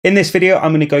In this video,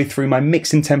 I'm going to go through my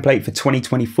mixing template for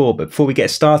 2024, but before we get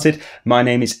started, my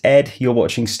name is Ed, you're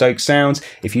watching Stokes Sounds.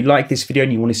 If you like this video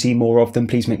and you want to see more of them,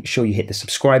 please make sure you hit the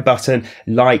subscribe button,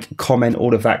 like, comment,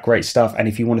 all of that great stuff. And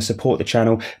if you want to support the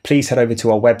channel, please head over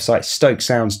to our website,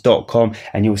 stokesounds.com,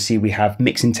 and you'll see we have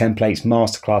mixing templates,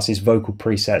 masterclasses, vocal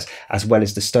presets, as well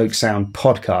as the Stokes Sound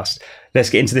podcast. Let's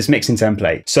get into this mixing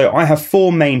template. So I have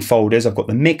four main folders. I've got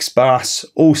the mix bus,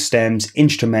 all stems,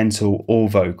 instrumental, all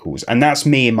vocals. And that's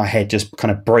me in my head just kind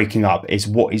of breaking up is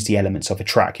what is the elements of a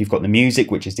track. You've got the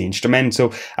music, which is the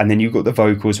instrumental, and then you've got the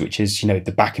vocals, which is, you know,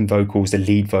 the backing vocals, the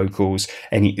lead vocals,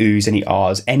 any oohs, any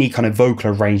ahs, any kind of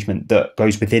vocal arrangement that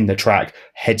goes within the track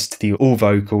heads to the all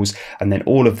vocals, and then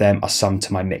all of them are summed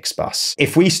to my mix bus.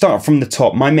 If we start from the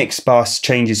top, my mix bus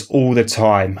changes all the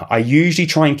time. I usually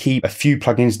try and keep a few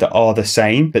plugins that are the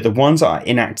same, but the ones that are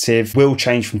inactive will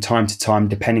change from time to time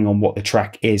depending on what the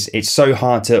track is. It's so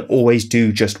hard to always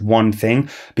do just one thing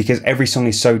because every song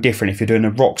is so different. If you're doing a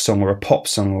rock song or a pop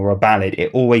song or a ballad, it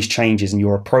always changes, and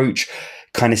your approach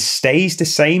kind of stays the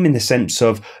same in the sense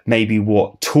of maybe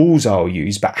what tools I'll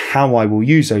use, but how I will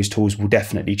use those tools will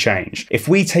definitely change. If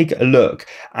we take a look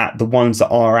at the ones that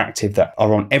are active that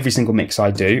are on every single mix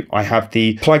I do, I have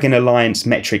the Plugin Alliance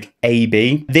metric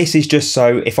AB. This is just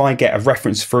so if I get a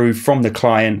reference through from the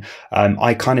client,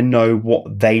 I kind of know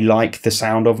what they like the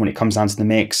sound of when it comes down to the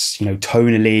mix, you know,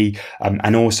 tonally,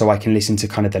 and also I can listen to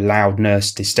kind of the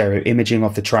loudness, the stereo imaging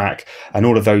of the track, and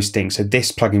all of those things. So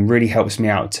this plugin really helps me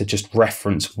out to just reference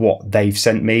what they've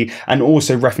sent me and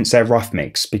also reference their rough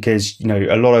mix, because, you know,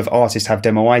 a lot of artists have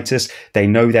demoitis, they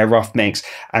know their rough mix,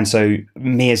 and so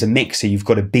me as a mixer, you've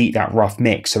got to beat that rough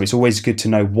mix. So it's always good to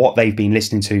know what they've been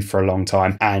listening to for a long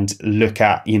time and look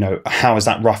at, you know, how has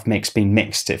that rough mix been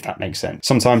mixed, if that makes sense.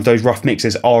 Sometimes those rough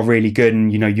mixes are really good,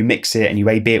 and, you know, you mix it and you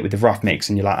A/B it with the rough mix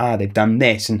and you're like, ah, they've done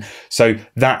this, and so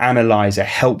that analyzer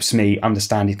helps me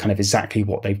understand kind of exactly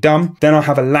what they've done. Then I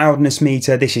have a loudness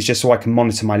meter. This is just so I can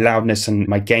monitor my loudness and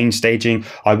my gain staging.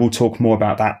 I will talk more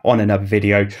about that on another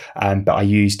video, but I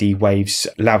use the Waves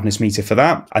loudness meter for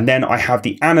that. And then I have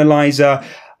the analyzer.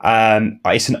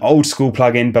 It's an old school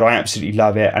plugin, but I absolutely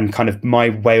love it. And kind of my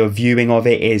way of viewing of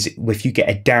it is if you get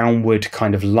a downward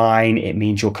kind of line, it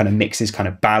means your kind of mix is kind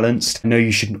of balanced. I know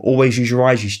you shouldn't always use your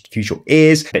eyes, you should use your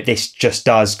ears, but this just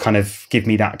does kind of give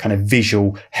me that kind of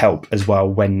visual help as well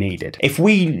when needed. If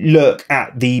we look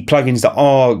at the plugins that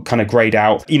are kind of grayed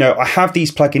out, you know, I have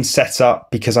these plugins set up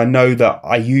because I know that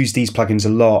I use these plugins a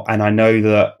lot, and I know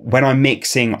that when I'm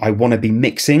mixing, I want to be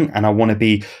mixing and I want to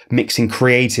be mixing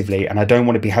creatively, and I don't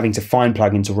want to be having to find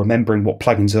plugins or remembering what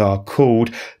plugins are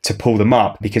called to pull them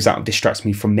up, because that distracts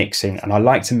me from mixing. And I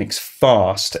like to mix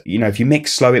fast. You know, if you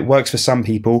mix slow, it works for some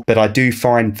people, but I do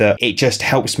find that it just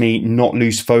helps me not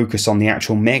lose focus on the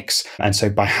actual mix. And so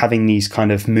by having these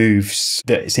kind of moves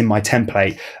that's in my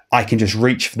template, I can just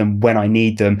reach for them when I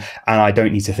need them, and I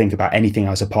don't need to think about anything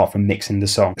else apart from mixing the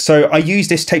song. So I use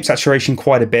this tape saturation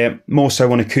quite a bit, more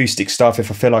so on acoustic stuff. If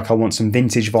I feel like I want some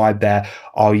vintage vibe there,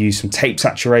 I'll use some tape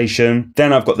saturation.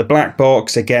 Then I've got the black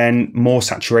box, again, more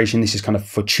saturation. This is kind of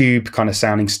for tube kind of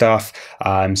sounding stuff.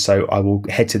 So I will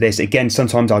head to this. Again,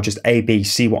 sometimes I'll just A/B,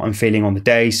 see what I'm feeling on the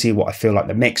day, see what I feel like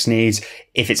the mix needs.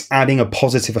 If it's adding a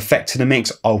positive effect to the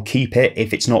mix, I'll keep it.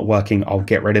 If it's not working, I'll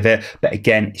get rid of it. But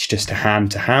again, it's just a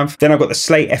hand to have. Then I've got the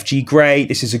Slate FG Grey.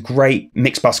 This is a great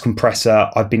mix bus compressor.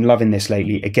 I've been loving this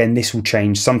lately. Again, this will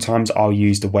change. Sometimes I'll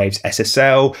use the Waves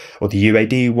SSL or the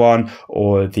UAD one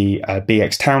or the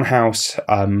BX Townhouse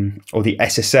or the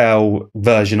SSL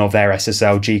version of their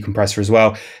SSL G compressor as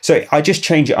well. So I just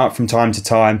change it up from time to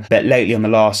time. But lately on the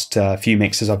last few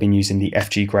mixes, I've been using the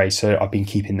FG Grey. So I've been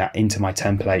keeping that into my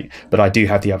template, but I do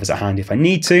have the others at hand if I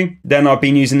need to. Then I've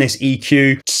been using this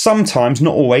EQ. Sometimes,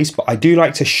 not always, but I do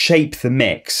like to shape the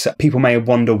mix. People may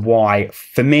wonder why.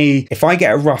 For me, if I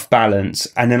get a rough balance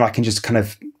and then I can just kind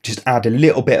of just add a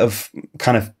little bit of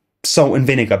kind of salt and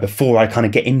vinegar before I kind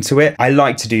of get into it, I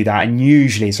like to do that, and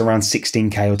usually it's around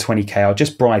 16k or 20k. I'll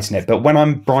just brighten it, but when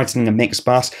I'm brightening a mix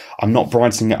bus, I'm not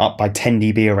brightening it up by 10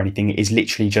 dB or anything. It is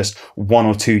literally just 1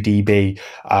 or 2 dB,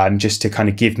 just to kind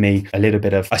of give me a little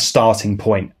bit of a starting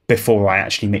point before I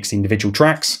actually mix the individual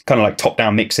tracks, kind of like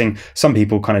top-down mixing. Some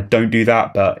people kind of don't do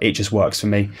that, but it just works for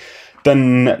me.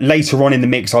 Then later on in the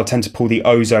mix, I'll tend to pull the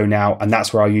ozone out, and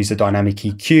that's where I'll use the dynamic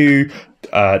EQ.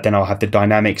 Then I'll have the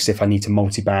dynamics if I need to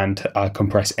multiband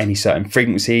compress any certain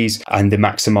frequencies, and the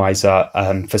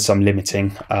maximizer for some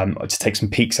limiting to take some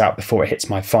peaks out before it hits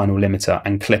my final limiter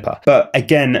and clipper. But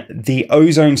again, the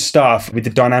ozone stuff with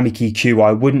the dynamic EQ,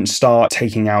 I wouldn't start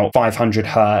taking out 500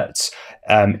 hertz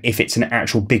if it's an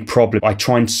actual big problem, I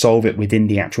try and solve it within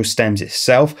the actual stems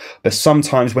itself. But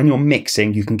sometimes when you're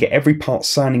mixing, you can get every part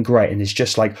sounding great and it's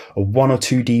just like a 1 or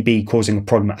 2 dB causing a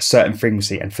problem at a certain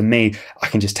frequency. And for me, I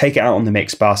can just take it out on the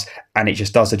mix bus and it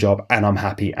just does the job and I'm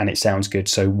happy and it sounds good.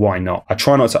 So why not? I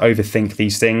try not to overthink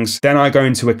these things. Then I go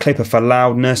into a clipper for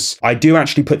loudness. I do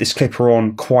actually put this clipper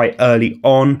on quite early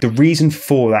on. The reason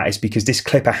for that is because this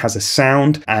clipper has a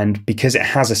sound, and because it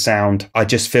has a sound, I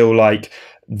just feel like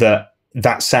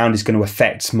that sound is going to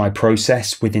affect my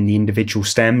process within the individual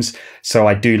stems. So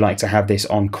I do like to have this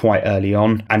on quite early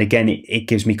on. And again, it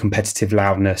gives me competitive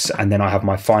loudness. And then I have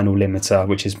my final limiter,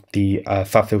 which is the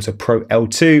FabFilter Pro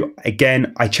L2.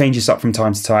 Again, I change this up from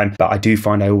time to time, but I do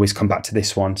find I always come back to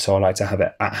this one. So I like to have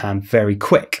it at hand very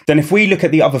quick. Then if we look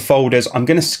at the other folders, I'm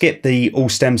going to skip the all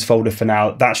stems folder for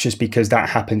now. That's just because that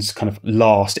happens kind of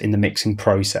last in the mixing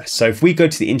process. So if we go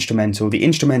to the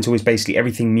instrumental is basically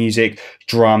everything music,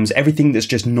 drums, everything that's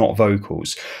just not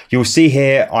vocals. You'll see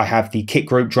here I have the kick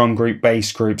group, drum group,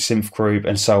 bass group, synth group,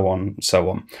 and so on, so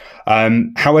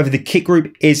on. However, the kick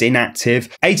group is inactive.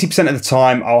 80% of the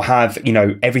time I'll have, you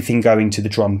know, everything going to the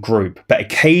drum group, but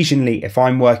occasionally if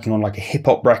I'm working on like a hip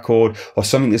hop record or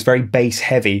something that's very bass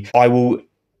heavy, I will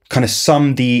kind of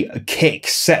sum the kick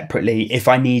separately. If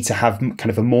I need to have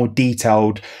kind of a more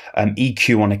detailed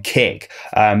EQ on a kick,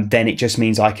 then it just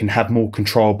means I can have more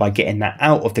control by getting that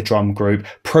out of the drum group,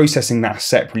 processing that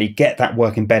separately, get that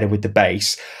working better with the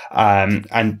bass,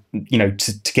 and you know,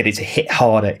 to get it to hit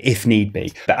harder if need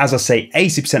be. But as I say,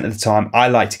 80% of the time I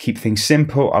like to keep things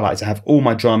simple. I like to have all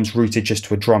my drums routed just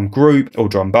to a drum group or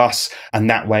drum bus, and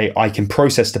that way I can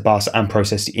process the bus and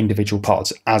process the individual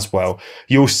parts as well.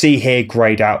 You'll see here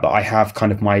grayed out that I have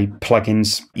kind of my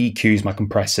plugins, EQs, my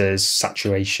compressors,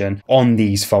 saturation on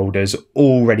these folders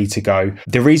all ready to go.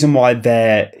 The reason why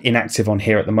they're inactive on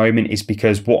here at the moment is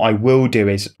because what I will do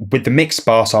is with the mix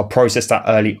bus, I'll process that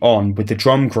early on. With the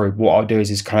drum group, what I'll do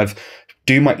is kind of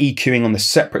do my EQing on the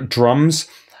separate drums.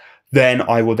 Then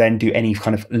I will then do any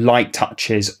kind of light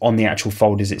touches on the actual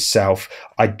folders itself.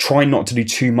 I try not to do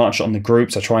too much on the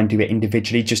groups. I try and do it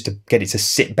individually just to get it to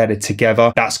sit better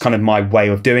together. That's kind of my way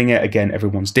of doing it. Again,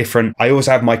 everyone's different. I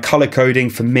also have my color coding.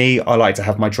 For me, I like to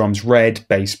have my drums red,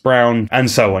 bass brown,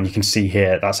 and so on. You can see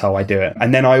here, that's how I do it.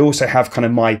 And then I also have kind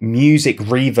of my music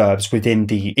reverbs within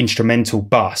the instrumental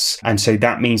bus. And so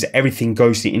that means that everything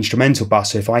goes to the instrumental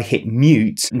bus. So if I hit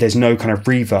mute, there's no kind of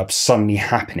reverb suddenly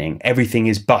happening. Everything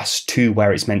is bus to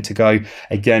where it's meant to go.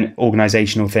 Again,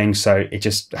 organizational thing, so it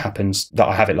just happens that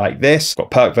I have it like this.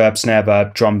 Got perk verb, snare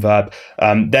verb, drum verb.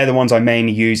 They're the ones I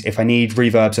mainly use. If I need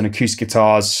reverbs on acoustic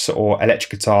guitars or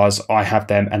electric guitars, I have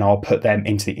them and I'll put them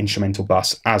into the instrumental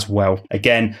bus as well.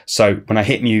 Again, so when I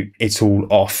hit mute, it's all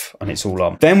off and it's all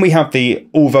on. Then we have the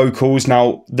all vocals.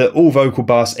 Now, the all vocal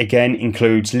bus again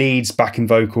includes leads, backing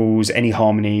vocals, any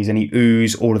harmonies, any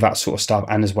oohs, all of that sort of stuff,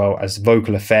 and as well as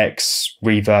vocal effects,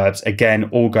 reverbs, again,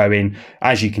 all go in,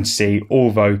 as you can see,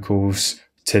 all vocals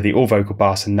to the all vocal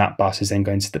bus, and that bus is then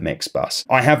going to the mix bus.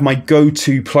 I have my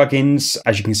go-to plugins,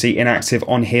 as you can see, inactive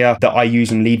on here that I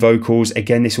use on lead vocals.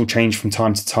 Again, this will change from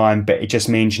time to time, but it just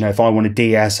means, you know, if I want a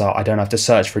de-esser, I don't have to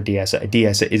search for a de-esser. A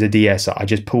de-esser is a de-esser. I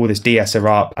just pull this de-esser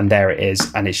up and there it is,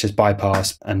 and it's just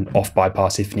bypass and off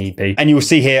bypass if need be. And you'll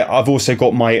see here, I've also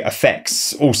got my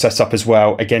effects all set up as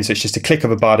well. Again, so it's just a click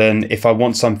of a button. If I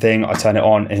want something, I turn it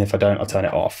on, and if I don't, I turn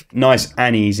it off. Nice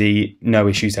and easy, no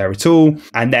issues there at all.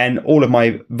 And then all of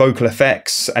my vocal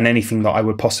effects and anything that I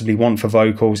would possibly want for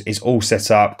vocals is all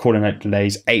set up: quarter note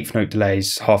delays, eighth note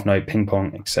delays, half note, ping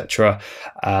pong, etc.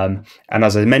 And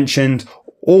as I mentioned,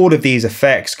 all of these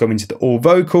effects go into the all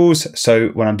vocals. So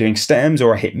when I'm doing stems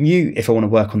or I hit mute, if I want to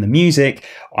work on the music,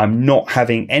 I'm not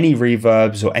having any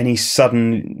reverbs or any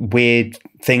sudden weird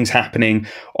things happening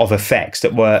of effects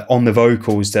that were on the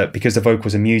vocals, that because the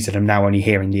vocals are muted, I'm now only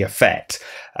hearing the effect.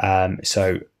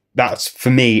 So that's,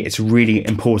 for me, it's really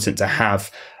important to have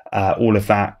all of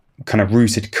that kind of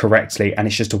routed correctly, and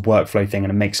it's just a workflow thing and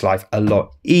it makes life a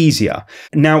lot easier.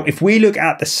 Now, if we look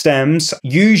at the stems,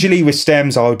 usually with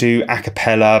stems I'll do a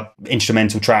cappella,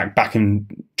 instrumental track, backing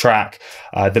track,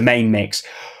 the main mix.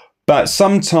 But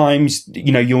sometimes,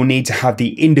 you know, you'll need to have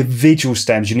the individual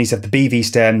stems. You need to have the BV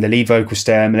stem, the lead vocal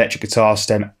stem, electric guitar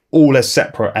stem, all as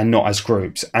separate and not as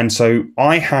groups. And so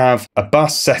I have a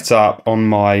bus set up on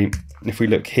my, if we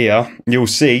look here, you'll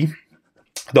see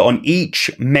that on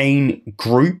each main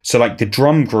group, so like the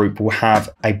drum group will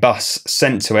have a bus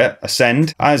sent to it, a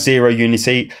send at 0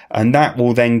 unity, and that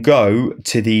will then go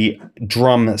to the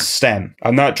drum stem,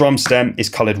 and that drum stem is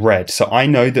colored red. So I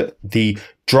know that the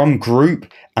drum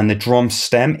group and the drum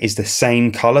stem is the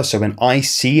same color. So when I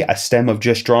see a stem of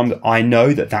just drum, I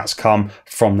know that that's come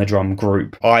from the drum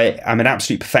group. I am an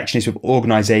absolute perfectionist with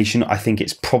organization. I think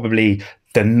it's probably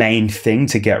the main thing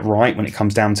to get right when it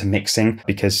comes down to mixing,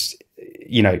 because,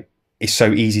 you know, it's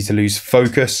so easy to lose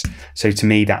focus. So to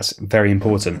me, that's very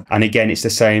important. And again, it's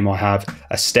the same. I have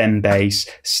a stem bass,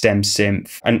 stem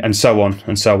synth, and so on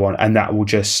and so on. And that will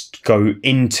just go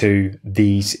into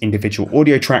these individual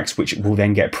audio tracks, which will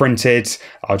then get printed.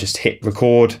 I'll just hit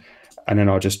record, and then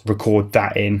I'll just record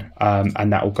that in,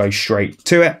 and that will go straight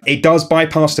to it. It does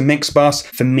bypass the mix bus.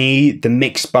 For me, the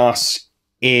mix bus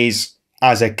is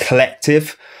as a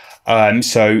collective.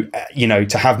 So, you know,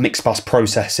 to have mix bus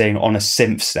processing on a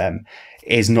synth stem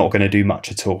is not going to do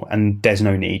much at all, and there's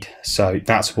no need. So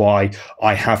that's why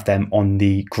I have them on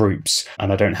the groups,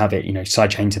 and I don't have it, you know,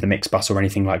 sidechain to the mix bus or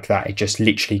anything like that. It just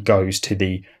literally goes to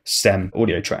the stem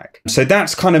audio track. So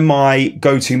that's kind of my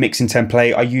go-to mixing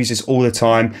template. I use this all the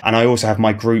time, and I also have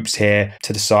my groups here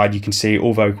to the side. You can see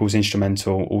all vocals,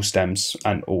 instrumental, all stems,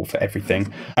 and all for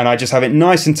everything. And I just have it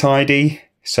nice and tidy.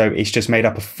 So it's just made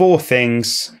up of 4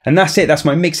 things, and that's it. That's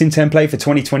my mixing template for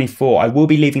 2024. I will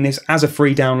be leaving this as a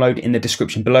free download in the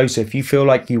description below. So if you feel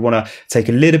like you want to take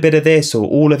a little bit of this or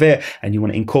all of it and you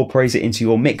want to incorporate it into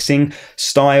your mixing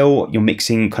style, your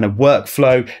mixing kind of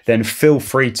workflow, then feel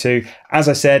free to. As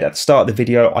I said at the start of the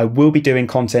video, I will be doing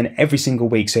content every single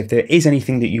week. So if there is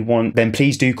anything that you want, then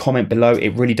please do comment below.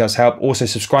 It really does help. Also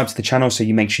subscribe to the channel so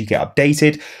you make sure you get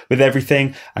updated with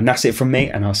everything. And that's it from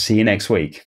me, and I'll see you next week.